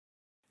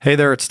Hey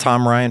there, it's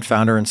Tom Ryan,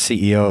 founder and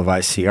CEO of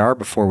ICR.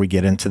 Before we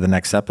get into the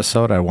next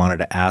episode, I wanted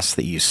to ask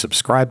that you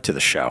subscribe to the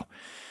show.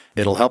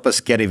 It'll help us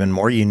get even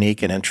more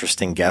unique and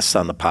interesting guests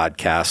on the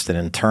podcast and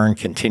in turn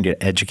continue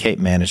to educate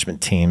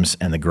management teams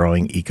and the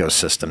growing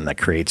ecosystem that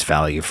creates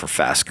value for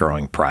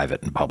fast-growing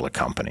private and public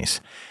companies.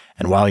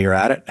 And while you're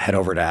at it, head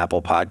over to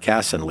Apple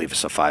Podcasts and leave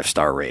us a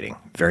 5-star rating.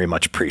 Very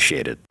much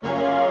appreciated.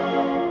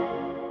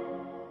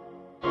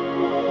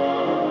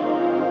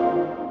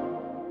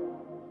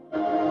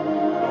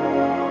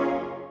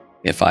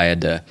 If I had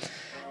to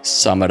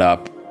sum it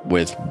up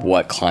with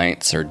what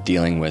clients are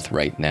dealing with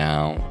right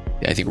now,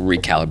 I think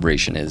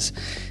recalibration is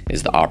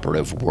the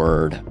operative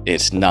word.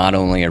 It's not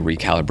only a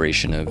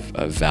recalibration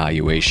of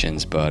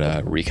valuations, but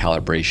a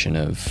recalibration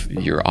of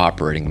your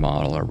operating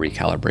model, a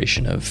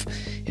recalibration of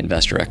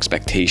investor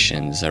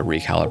expectations, a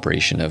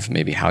recalibration of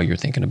maybe how you're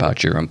thinking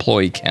about your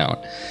employee count,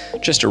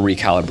 just a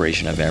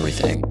recalibration of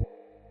everything.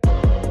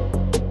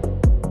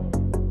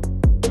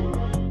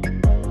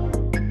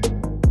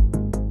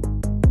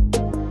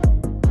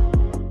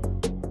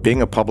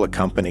 Being a public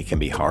company can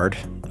be hard.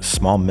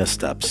 Small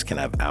missteps can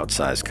have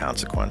outsized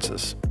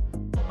consequences.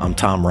 I'm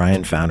Tom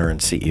Ryan, founder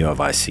and CEO of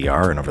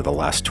ICR, and over the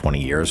last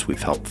 20 years,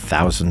 we've helped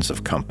thousands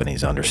of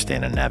companies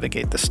understand and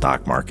navigate the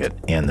stock market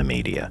and the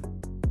media.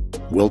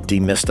 We'll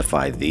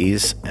demystify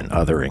these and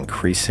other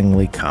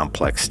increasingly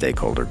complex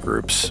stakeholder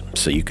groups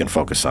so you can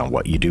focus on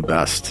what you do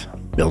best,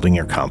 building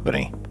your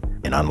company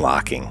and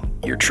unlocking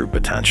your true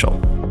potential.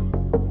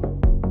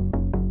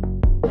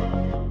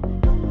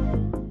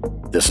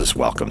 This is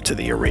Welcome to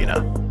the Arena.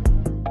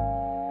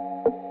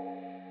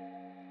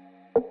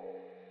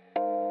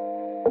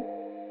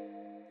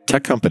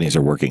 Tech companies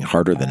are working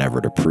harder than ever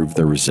to prove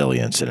their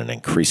resilience in an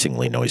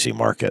increasingly noisy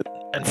market.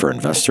 And for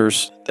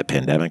investors, the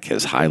pandemic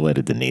has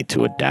highlighted the need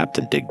to adapt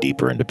and dig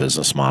deeper into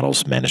business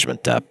models,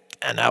 management depth,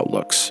 and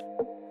outlooks.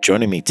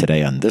 Joining me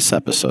today on this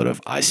episode of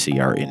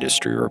ICR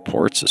Industry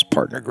Reports is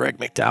partner Greg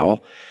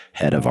McDowell,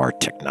 head of our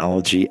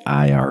Technology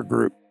IR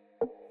group.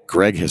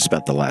 Greg has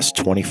spent the last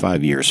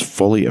 25 years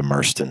fully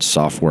immersed in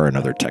software and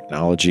other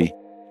technology,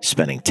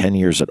 spending 10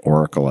 years at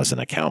Oracle as an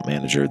account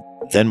manager,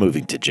 then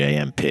moving to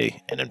JMP,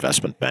 an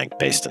investment bank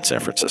based in San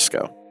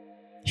Francisco.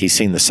 He's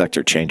seen the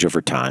sector change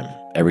over time,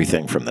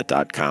 everything from the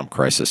dot-com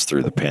crisis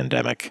through the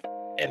pandemic,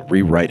 and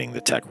rewriting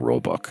the tech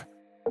rulebook.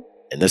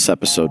 In this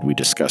episode, we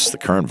discuss the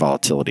current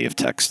volatility of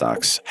tech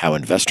stocks, how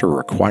investor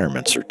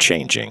requirements are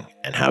changing,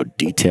 and how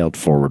detailed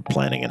forward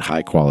planning and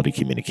high-quality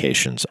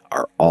communications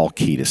are all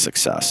key to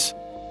success.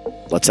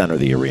 Let's enter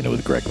the arena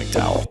with Greg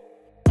McDowell.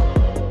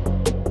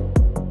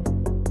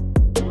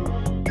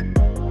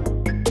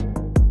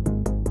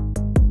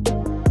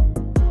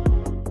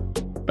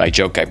 I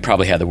joke I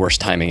probably had the worst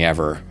timing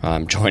ever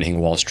joining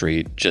Wall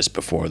Street just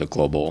before the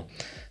global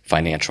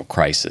financial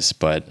crisis,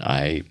 but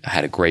I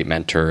had a great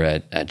mentor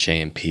at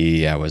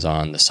JMP. I was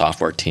on the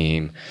software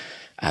team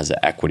as an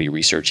equity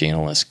research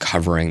analyst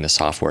covering the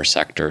software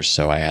sector,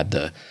 so I had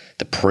the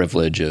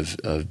privilege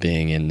of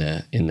being in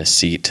the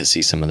seat to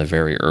see some of the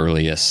very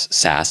earliest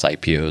SaaS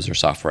IPOs or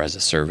software as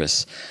a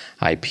service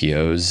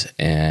IPOs,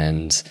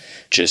 and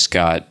just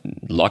got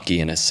lucky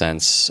in a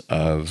sense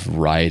of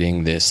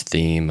riding this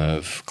theme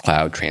of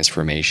cloud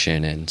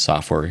transformation and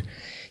software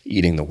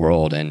eating the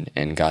world,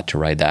 and got to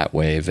ride that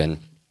wave. And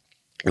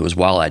it was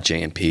while at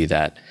JMP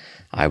that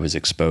I was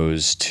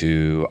exposed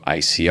to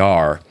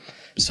ICR.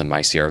 Some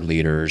ICR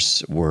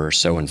leaders were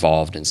so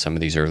involved in some of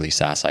these early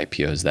SaaS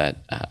IPOs that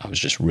I was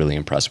just really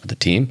impressed with the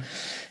team.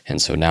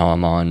 And so now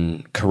I'm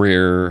on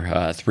career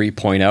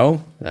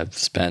 3.0. I've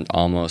spent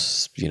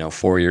almost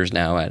 4 years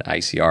now at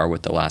ICR,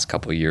 with the last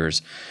couple of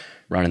years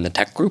running the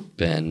tech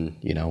group. And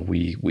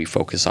we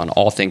focus on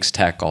all things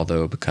tech,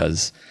 although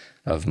because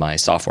of my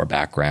software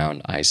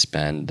background, I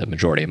spend the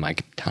majority of my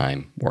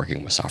time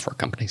working with software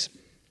companies.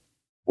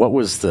 What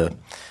was the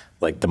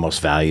most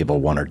valuable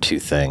one or two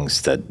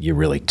things that you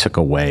really took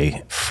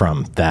away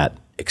from that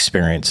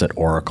experience at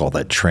Oracle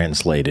that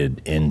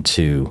translated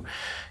into,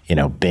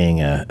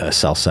 being a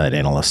sell-side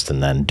analyst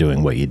and then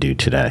doing what you do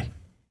today?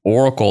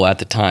 Oracle at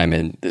the time,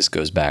 and this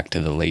goes back to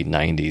the late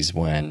 90s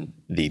when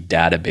the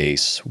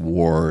database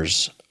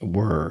wars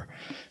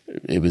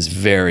it was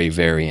very,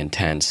 very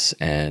intense,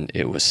 and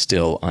it was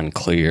still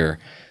unclear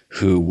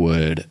who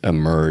would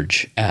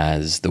emerge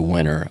as the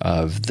winner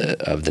of the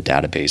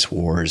database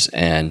wars.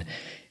 And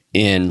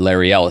in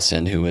Larry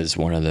Ellison, who was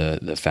one of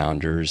the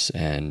founders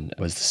and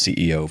was the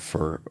CEO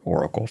for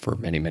Oracle for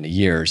many, many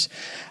years,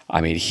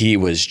 he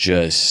was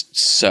just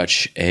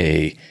such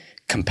a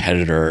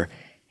competitor,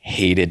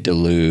 hated to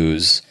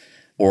lose.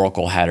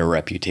 Oracle had a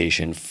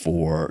reputation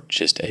for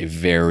just a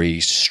very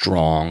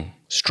strong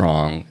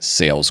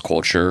sales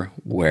culture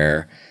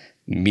where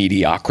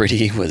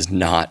mediocrity was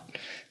not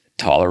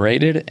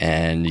tolerated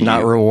and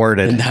not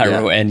rewarded.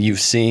 And you've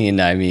seen,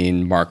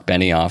 Mark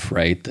Benioff,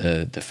 right,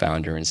 the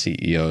founder and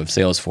CEO of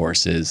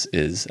Salesforce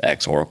is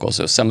ex-Oracle.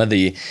 So some of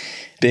the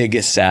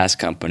biggest SaaS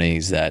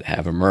companies that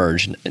have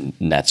emerged,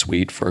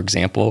 NetSuite, for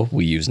example,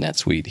 we use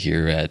NetSuite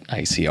here at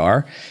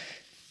ICR.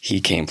 he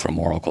came from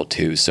Oracle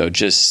too. So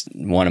just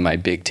one of my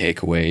big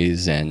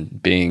takeaways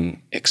and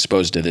being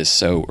exposed to this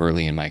so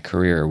early in my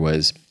career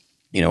was,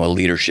 a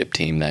leadership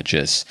team that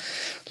just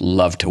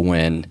loved to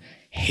win,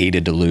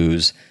 hated to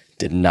lose,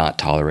 did not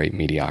tolerate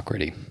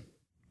mediocrity.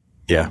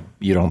 Yeah,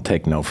 you don't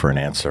take no for an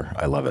answer.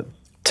 I love it.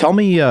 Tell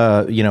me,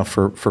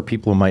 for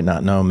people who might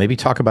not know, maybe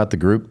talk about the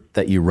group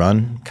that you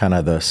run, kind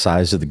of the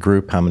size of the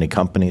group, how many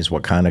companies,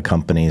 what kind of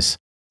companies?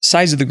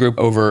 Size of the group,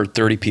 over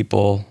 30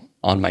 people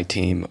on my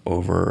team,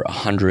 over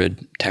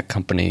 100 tech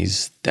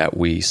companies that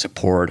we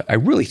support. I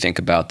really think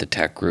about the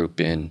tech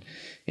group in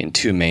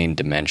two main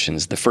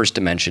dimensions. The first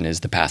dimension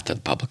is the path to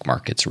the public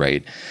markets,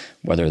 right?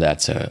 Whether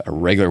that's a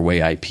regular way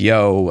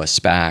IPO, a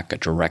SPAC, a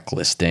direct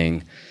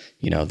listing,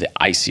 the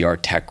ICR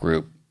tech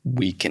group,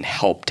 we can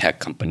help tech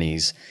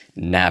companies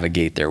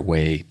navigate their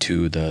way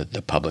to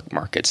the public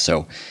markets.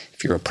 So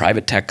if you're a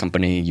private tech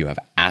company, you have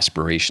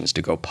aspirations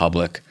to go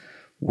public,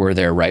 we're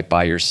there right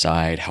by your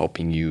side,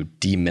 helping you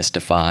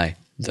demystify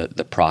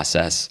the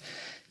process.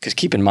 Because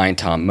keep in mind,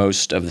 Tom,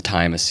 most of the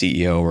time a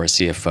CEO or a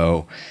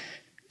CFO,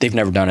 they've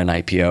never done an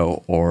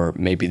IPO, or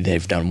maybe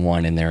they've done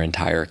one in their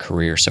entire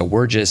career. So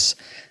we're just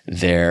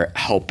there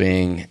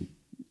helping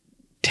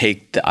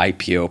take the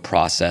IPO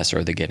process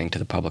or the getting to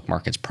the public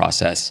markets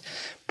process,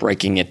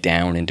 breaking it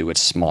down into its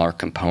smaller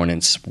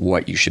components,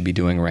 what you should be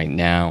doing right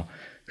now,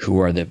 who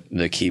are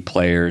the key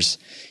players.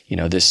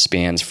 This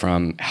spans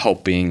from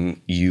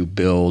helping you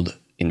build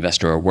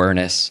investor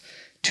awareness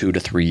 2 to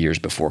 3 years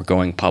before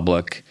going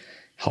public,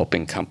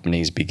 helping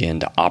companies begin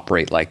to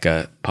operate like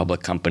a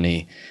public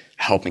company,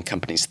 helping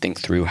companies think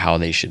through how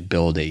they should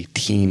build a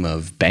team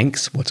of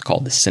banks, what's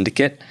called the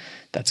syndicate,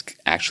 that's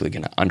actually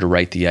going to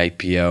underwrite the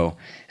IPO.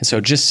 And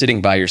so just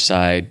sitting by your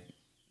side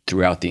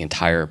throughout the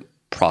entire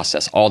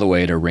process, all the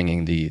way to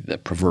ringing the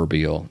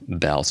proverbial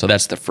bell. So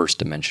that's the first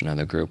dimension of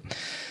the group.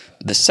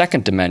 The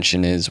second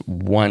dimension is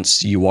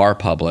once you are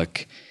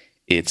public,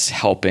 it's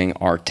helping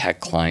our tech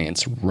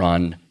clients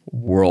run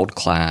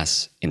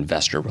world-class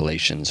investor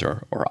relations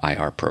or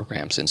IR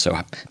programs. And so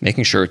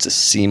making sure it's a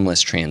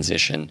seamless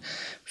transition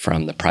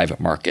from the private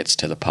markets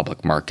to the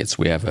public markets.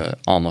 We have a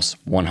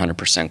almost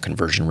 100%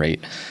 conversion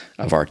rate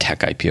of our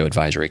tech IPO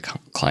advisory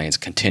clients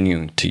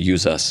continuing to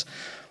use us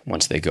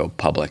once they go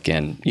public.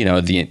 And,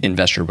 the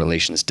investor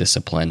relations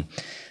discipline,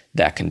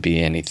 that can be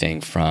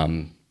anything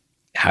from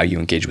how you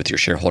engage with your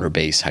shareholder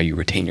base, how you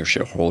retain your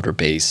shareholder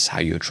base, how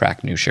you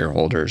attract new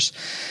shareholders,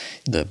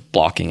 the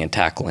blocking and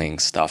tackling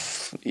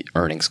stuff,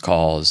 earnings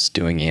calls,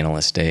 doing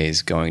analyst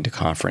days, going to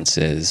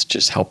conferences,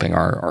 just helping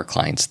our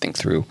clients think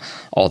through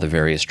all the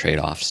various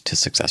trade-offs to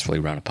successfully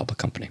run a public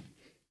company.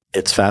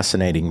 It's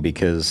fascinating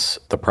because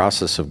the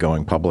process of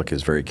going public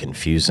is very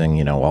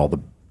confusing. All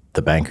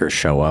the bankers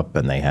show up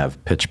and they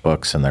have pitch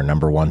books and they're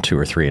number 1, 2,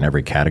 or 3 in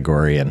every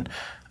category. And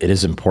it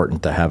is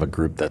important to have a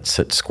group that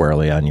sits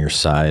squarely on your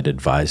side,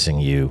 advising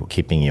you,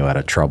 keeping you out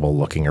of trouble,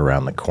 looking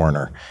around the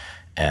corner.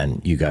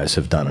 And you guys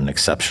have done an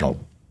exceptional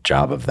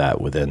job of that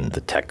within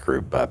the tech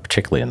group,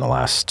 particularly in the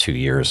last 2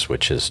 years,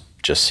 which has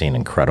just seen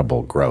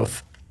incredible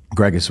growth.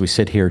 Greg, as we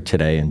sit here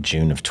today in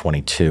June of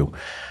 22,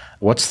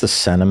 what's the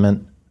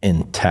sentiment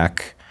in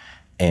tech,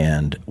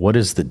 and what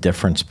is the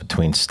difference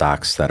between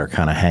stocks that are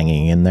kind of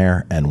hanging in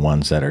there and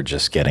ones that are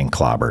just getting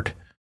clobbered?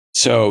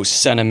 So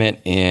sentiment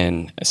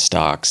in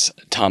stocks,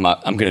 Tom,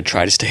 I'm going to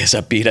try to stay as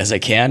upbeat as I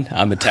can.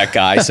 I'm a tech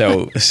guy,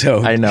 so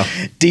I know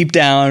deep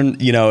down,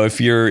 if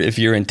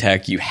you're in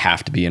tech, you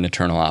have to be an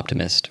eternal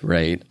optimist,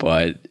 right?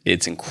 But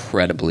it's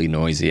incredibly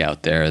noisy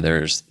out there.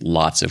 There's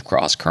lots of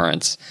cross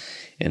currents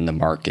in the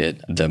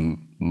market. The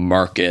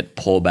market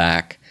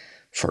pullback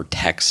for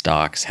tech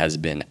stocks has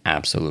been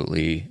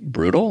absolutely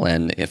brutal.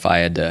 And if I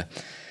had to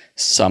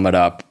sum it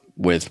up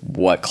with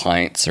what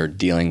clients are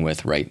dealing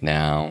with right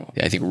now,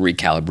 I think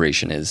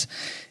recalibration is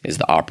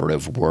the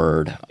operative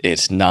word.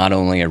 It's not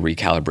only a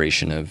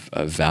recalibration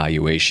of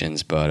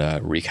valuations, but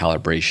a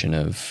recalibration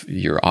of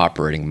your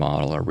operating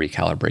model, a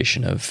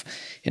recalibration of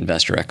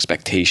investor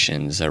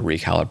expectations, a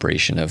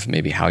recalibration of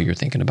maybe how you're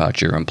thinking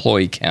about your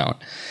employee count,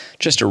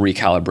 just a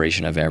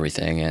recalibration of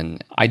everything.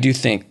 And I do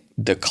think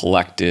the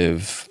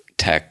collective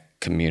tech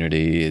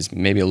community is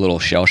maybe a little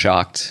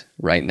shell-shocked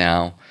right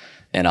now.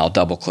 And I'll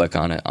double click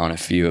on a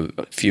few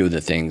of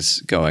the things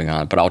going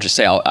on, but I'll just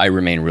say I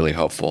remain really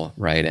hopeful,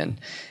 right?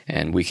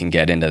 And we can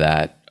get into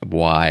that,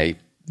 why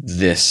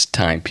this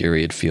time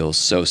period feels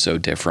so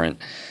different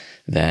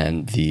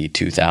than the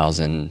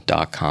 2000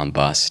 .com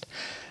bust.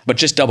 But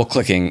just double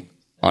clicking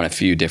on a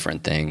few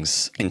different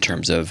things in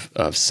terms of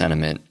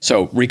sentiment.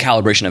 So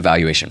recalibration of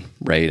valuation,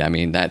 right? I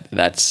mean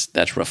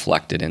that's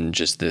reflected in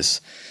just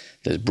this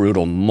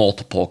brutal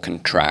multiple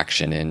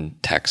contraction in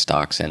tech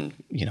stocks. And,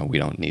 we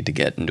don't need to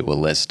get into a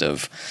list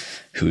of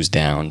who's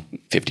down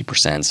 50%,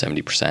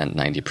 70%,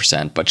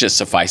 90%, but just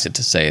suffice it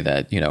to say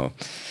that,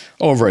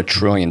 over $1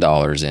 trillion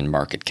in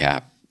market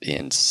cap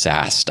in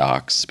SaaS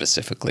stocks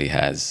specifically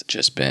has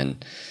just been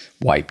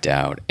wiped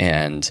out.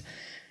 And,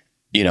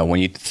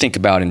 when you think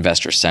about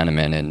investor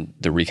sentiment and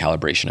the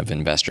recalibration of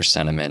investor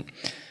sentiment,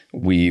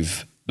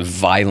 we've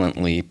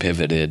violently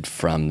pivoted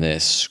from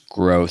this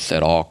growth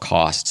at all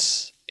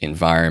costs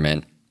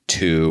environment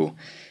to,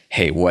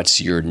 hey,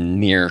 what's your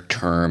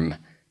near-term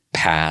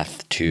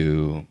path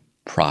to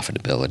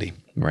profitability,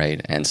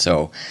 right? And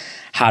so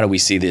how do we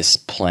see this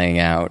playing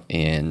out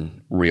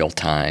in real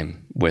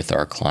time with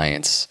our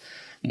clients?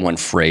 One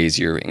phrase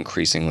you're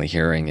increasingly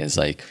hearing is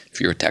like,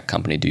 if you're a tech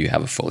company, do you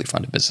have a fully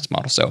funded business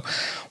model? So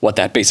what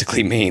that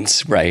basically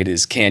means, right,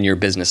 is can your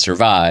business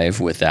survive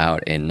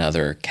without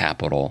another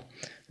capital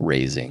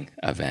raising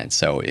event?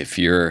 So if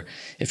you're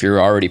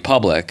already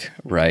public,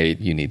 right,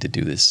 you need to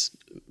do this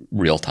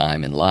real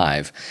time and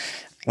live.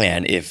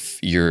 And if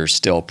you're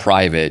still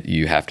private,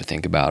 you have to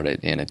think about it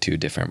in two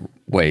different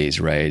ways,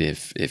 right?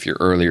 If you're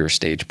earlier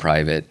stage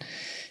private,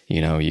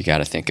 you got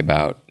to think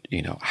about,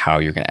 how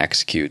you're going to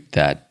execute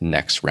that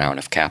next round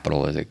of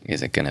capital.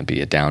 Is it going to be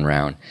a down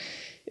round?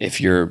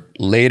 If you're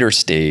later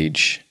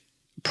stage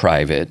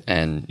private,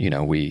 and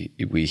we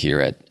here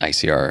at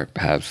ICR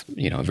have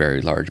a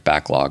very large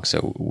backlog,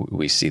 so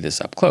we see this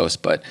up close.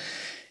 But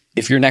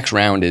if your next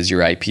round is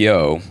your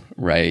IPO,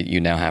 right, you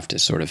now have to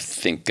sort of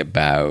think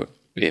about,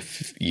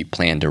 if you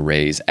plan to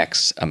raise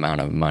X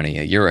amount of money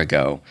a year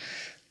ago,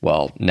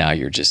 well, now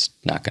you're just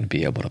not going to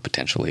be able to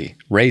potentially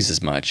raise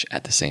as much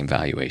at the same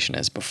valuation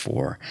as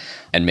before.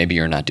 And maybe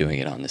you're not doing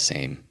it on the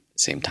same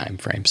time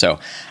frame. So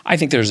I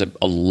think there's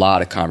a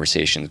lot of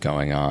conversations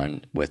going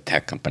on with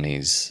tech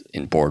companies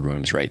in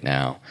boardrooms right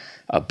now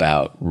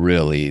about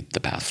really the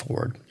path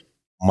forward.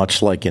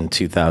 Much like in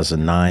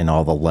 2009,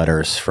 all the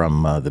letters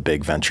from the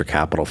big venture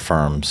capital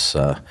firms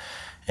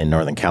in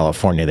Northern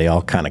California, they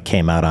all kind of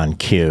came out on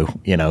cue,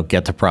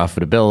 get to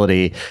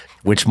profitability,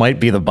 which might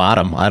be the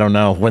bottom. I don't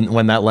know.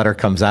 When that letter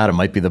comes out, it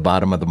might be the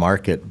bottom of the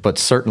market. But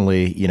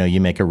certainly,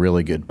 you make a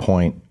really good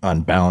point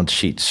on balance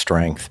sheet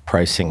strength,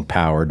 pricing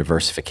power,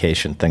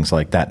 diversification, things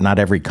like that. Not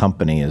every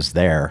company is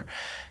there.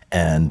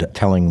 And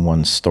telling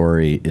one's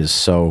story is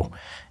so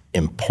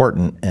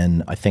important.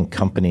 And I think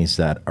companies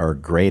that are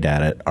great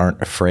at it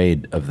aren't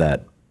afraid of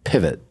that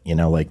pivot.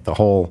 Like the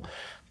whole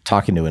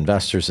talking to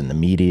investors in the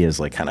media is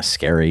like kind of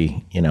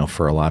scary,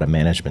 for a lot of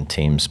management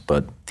teams.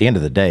 But at the end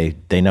of the day,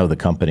 they know the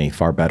company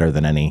far better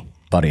than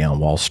anybody on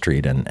Wall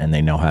Street, and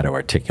they know how to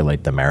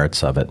articulate the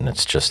merits of it. And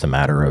it's just a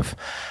matter of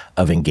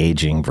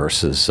engaging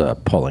versus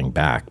pulling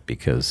back,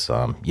 because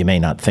you may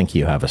not think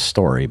you have a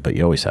story, but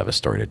you always have a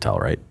story to tell,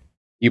 right?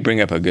 You bring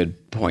up a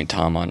good point,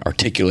 Tom, on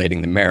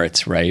articulating the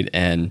merits, right?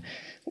 And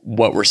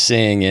what we're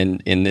seeing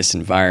in this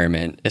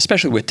environment,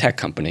 especially with tech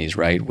companies,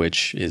 right,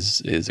 which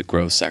is a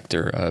growth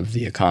sector of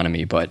the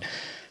economy, but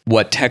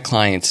what tech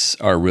clients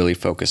are really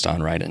focused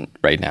on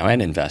right now,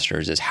 and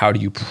investors, is how do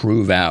you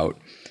prove out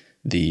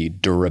the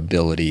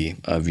durability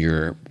of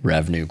your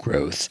revenue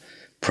growth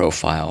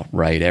profile,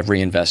 right?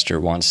 Every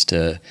investor wants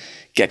to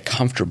get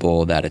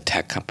comfortable that a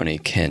tech company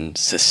can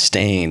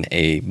sustain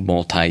a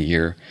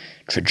multi-year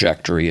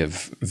trajectory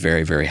of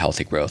very, very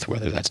healthy growth,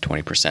 whether that's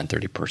 20%,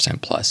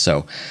 30% plus.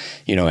 So,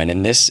 and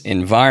in this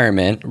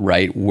environment,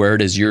 right, where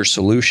does your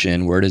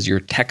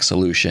tech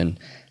solution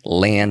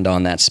land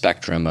on that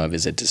spectrum of,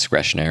 is it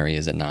discretionary,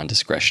 is it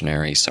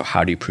non-discretionary? So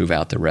how do you prove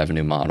out the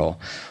revenue model?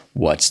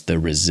 What's the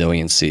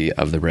resiliency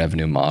of the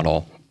revenue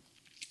model?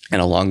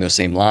 And along those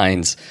same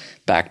lines,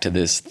 back to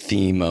this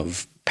theme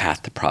of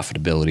path to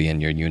profitability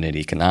and your unit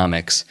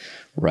economics,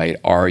 right?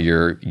 Are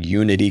your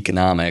unit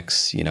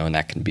economics, and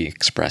that can be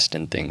expressed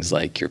in things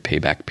like your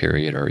payback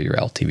period or your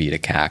LTV to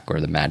CAC or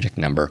the magic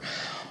number,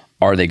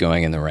 are they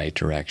going in the right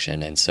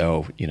direction? And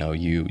so,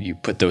 you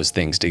put those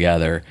things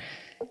together,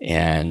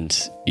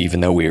 and even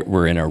though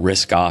we're in a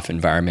risk-off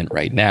environment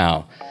right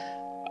now,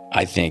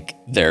 I think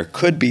there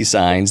could be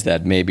signs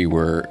that maybe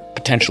we're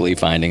potentially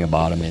finding a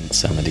bottom in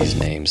some of these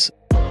names.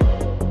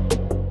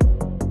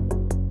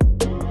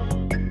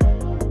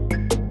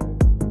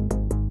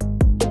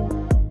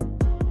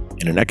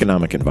 In an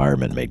economic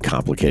environment made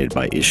complicated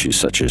by issues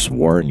such as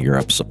war in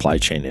Europe, supply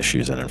chain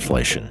issues, and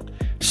inflation,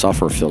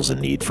 software fills a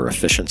need for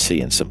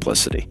efficiency and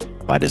simplicity.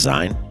 By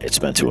design,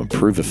 it's meant to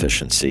improve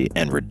efficiency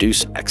and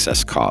reduce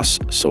excess costs,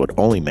 so it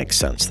only makes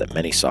sense that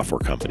many software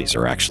companies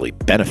are actually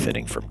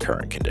benefiting from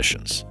current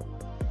conditions.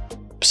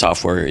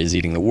 Software is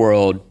eating the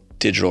world.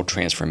 Digital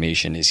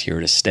transformation is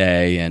here to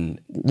stay. And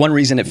one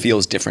reason it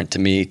feels different to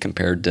me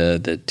compared to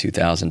the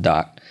 2000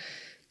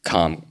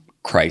 dot-com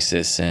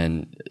crisis,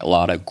 and a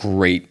lot of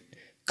great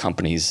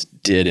companies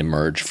did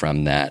emerge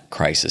from that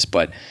crisis.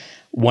 But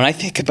when I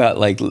think about,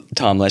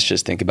 Tom, let's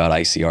just think about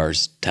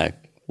ICR's tech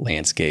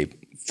landscape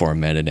for a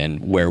minute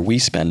and where we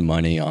spend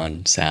money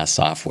on SaaS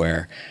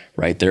software,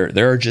 right?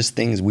 There are just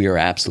things we are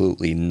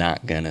absolutely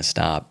not going to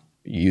stop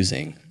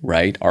using,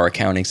 right? Our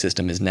accounting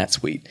system is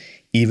NetSuite.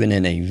 Even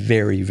in a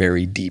very,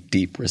 very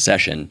deep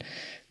recession,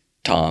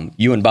 Tom,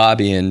 you and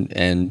Bobby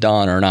and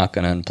Don are not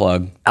going to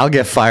unplug. I'll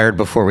get fired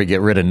before we get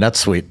rid of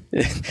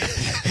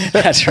NetSuite.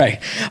 That's right.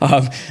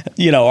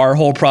 Our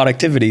whole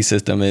productivity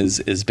system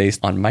is based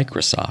on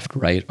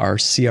Microsoft, right? Our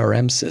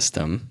CRM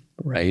system,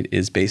 right,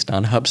 is based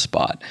on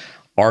HubSpot.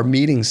 Our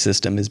meeting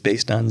system is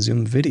based on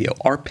Zoom video.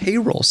 Our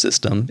payroll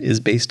system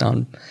is based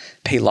on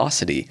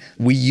Paylocity.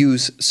 We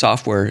use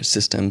software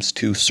systems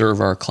to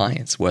serve our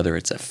clients, whether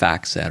it's a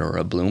FactSet or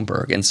a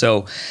Bloomberg. And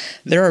so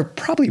there are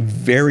probably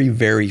very,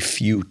 very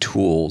few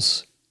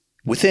tools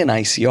within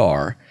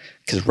ICR,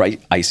 because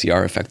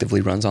ICR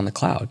effectively runs on the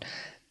cloud.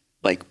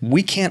 Like,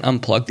 we can't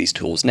unplug these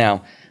tools.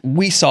 Now,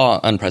 we saw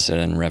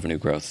unprecedented revenue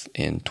growth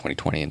in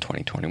 2020 and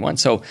 2021.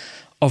 So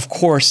of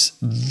course,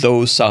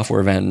 those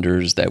software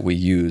vendors that we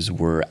use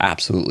were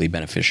absolutely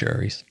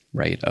beneficiaries,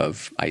 right,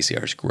 of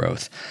ICR's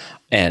growth.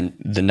 And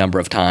the number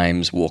of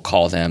times we'll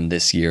call them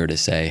this year to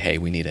say, hey,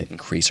 we need to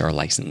increase our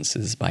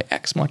licenses by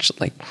X much.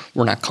 Like,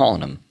 we're not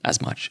calling them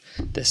as much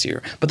this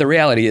year. But the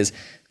reality is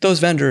those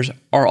vendors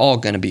are all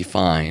going to be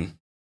fine.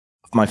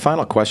 My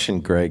final question,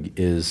 Greg,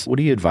 is what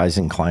are you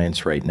advising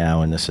clients right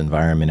now in this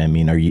environment? I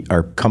mean,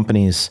 are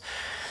companies,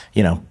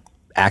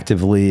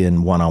 actively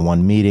in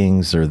one-on-one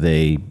meetings? Are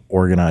they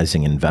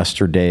organizing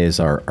investor days?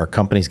 Are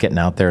companies getting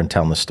out there and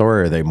telling the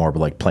story? Or are they more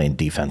like playing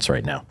defense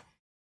right now?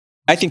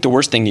 I think the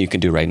worst thing you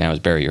can do right now is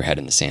bury your head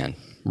in the sand,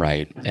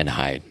 right, and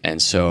hide.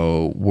 And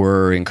so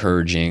we're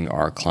encouraging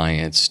our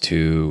clients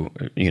to,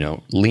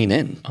 lean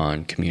in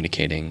on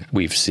communicating.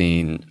 We've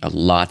seen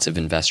lots of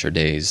investor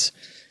days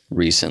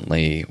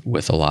recently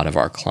with a lot of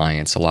our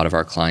clients. A lot of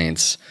our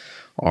clients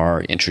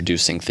are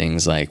introducing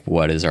things like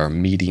what is our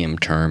medium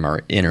term,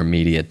 our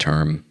intermediate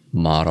term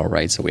model,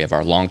 right? So we have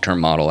our long-term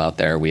model out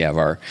there. We have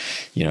our,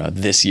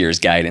 this year's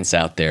guidance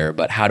out there.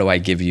 But how do I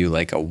give you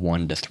like a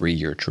 1 to 3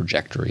 year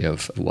trajectory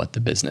of what the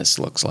business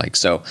looks like?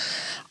 So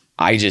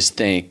I just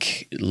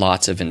think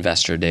lots of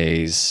investor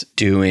days,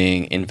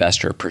 doing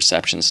investor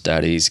perception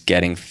studies,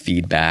 getting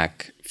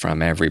feedback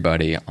from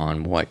everybody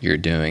on what you're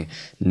doing.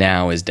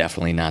 Now is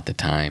definitely not the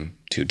time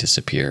to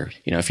disappear.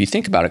 If you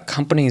think about it,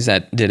 companies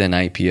that did an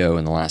IPO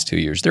in the last 2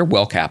 years, they're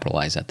well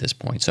capitalized at this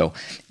point. So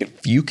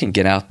if you can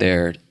get out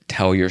there,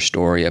 tell your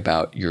story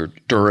about your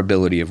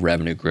durability of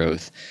revenue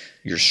growth,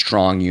 your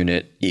strong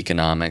unit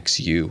economics,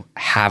 you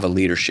have a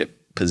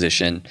leadership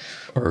position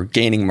or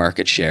gaining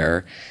market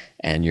share,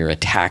 and you're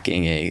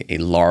attacking a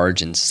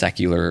large and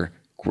secular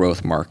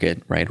growth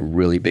market, right? A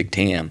really big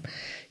TAM.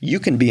 You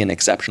can be an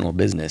exceptional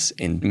business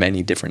in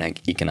many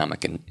different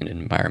economic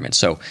environments.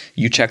 So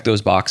you check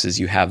those boxes,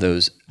 you have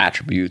those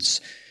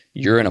attributes,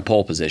 you're in a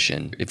pole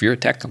position. If you're a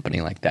tech company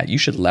like that, you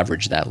should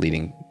leverage that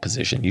leading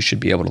position. You should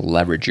be able to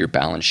leverage your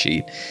balance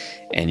sheet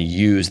and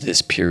use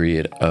this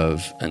period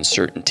of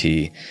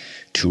uncertainty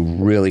to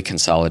really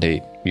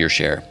consolidate your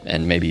share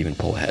and maybe even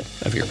pull ahead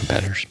of your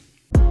competitors.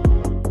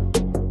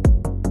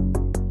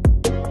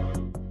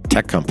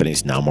 Tech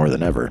companies now more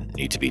than ever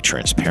need to be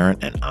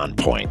transparent and on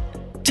point,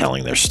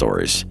 telling their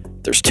stories.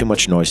 There's too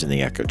much noise in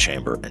the echo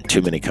chamber and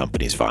too many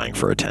companies vying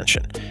for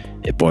attention.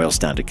 It boils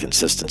down to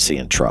consistency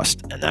and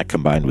trust, and that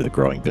combined with a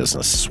growing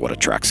business is what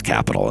attracts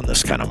capital in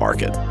this kind of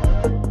market.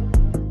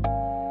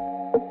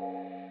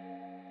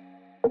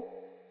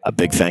 A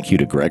big thank you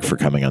to Greg for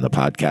coming on the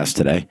podcast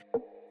today.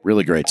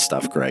 Really great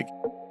stuff, Greg.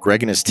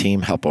 Greg and his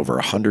team help over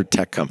 100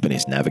 tech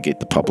companies navigate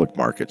the public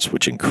markets,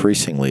 which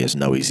increasingly is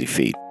no easy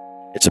feat.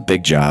 It's a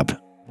big job,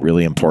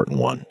 really important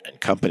one, and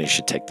companies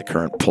should take the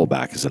current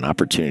pullback as an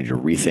opportunity to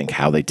rethink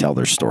how they tell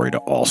their story to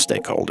all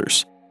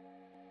stakeholders.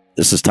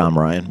 This is Tom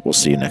Ryan. We'll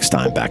see you next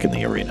time back in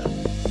the arena.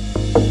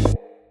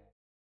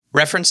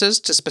 References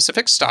to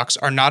specific stocks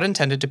are not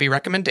intended to be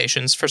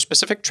recommendations for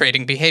specific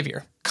trading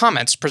behavior.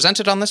 Comments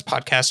presented on this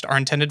podcast are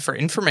intended for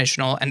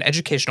informational and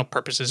educational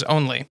purposes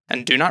only,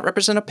 and do not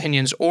represent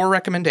opinions or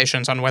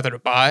recommendations on whether to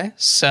buy,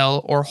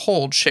 sell, or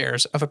hold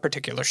shares of a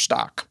particular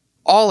stock.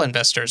 All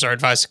investors are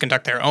advised to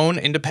conduct their own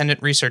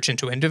independent research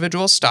into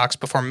individual stocks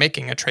before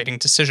making a trading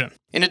decision.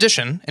 In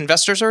addition,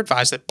 investors are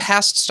advised that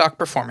past stock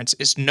performance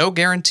is no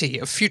guarantee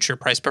of future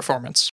price performance.